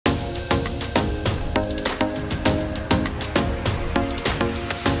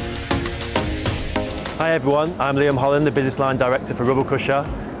Hi everyone, I'm Holland, the Business Line Director for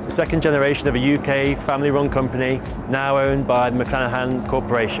RubbleCrusher, the second generation of a UK family-run company now owned by the McClanahan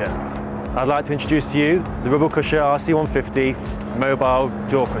Corporation. I'd like to introduce to you the RubbleCrusher RC150 mobile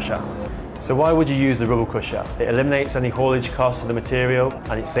jaw crusher. So why would you use the RubbleCrusher? It eliminates any haulage costs of the material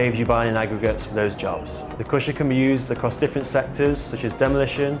and it saves you buying in aggregates for those jobs. The crusher can be used across different sectors such as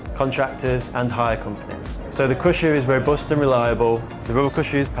demolition, contractors and hire companies. So the crusher is robust and reliable. The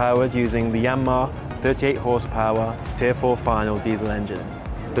RubbleCrusher is powered using the Yanmar 38 horsepower Tier 4 final diesel engine.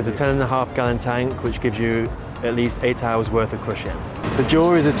 There's a 10.5 gallon tank which gives you at least 8 hours worth of crushing. The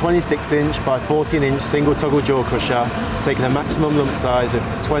jaw is a 26 inch by 14 inch single toggle jaw crusher, taking a maximum lump size of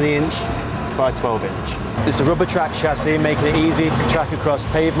 20 inch by 12 inch. It's a rubber track chassis, making it easy to track across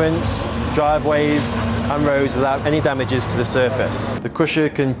pavements, driveways and roads without any damages to the surface. The crusher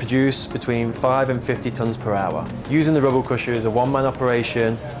can produce between 5 and 50 tonnes per hour. Using the RubbleCrusher is a one-man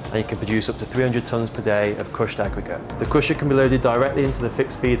operation and you can produce up to 300 tonnes per day of crushed aggregate. The crusher can be loaded directly into the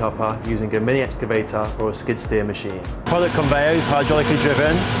fixed feed hopper using a mini excavator or a skid steer machine. The product conveyor is hydraulically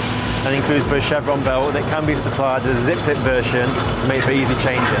driven and includes for a chevron belt that can be supplied as a zip-clip version to make for easy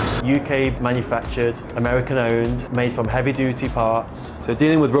changing. UK manufactured, American owned, made from heavy-duty parts. So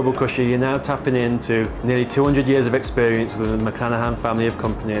dealing with RubbleCrusher, you're now tapping into nearly 200 years of experience with the McClanahan family of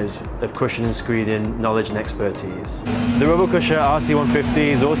companies of crushing and screening knowledge and expertise. The RubbleCrusher RC150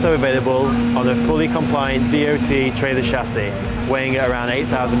 is also available on a fully compliant DOT trailer chassis, weighing at around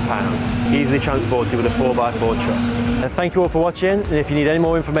 8,000 pounds, easily transported with a 4x4 truck. Thank you all for watching, and if you need any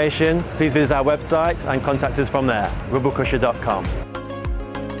more information, please visit our website and contact us from there, RubbleCrusher.com.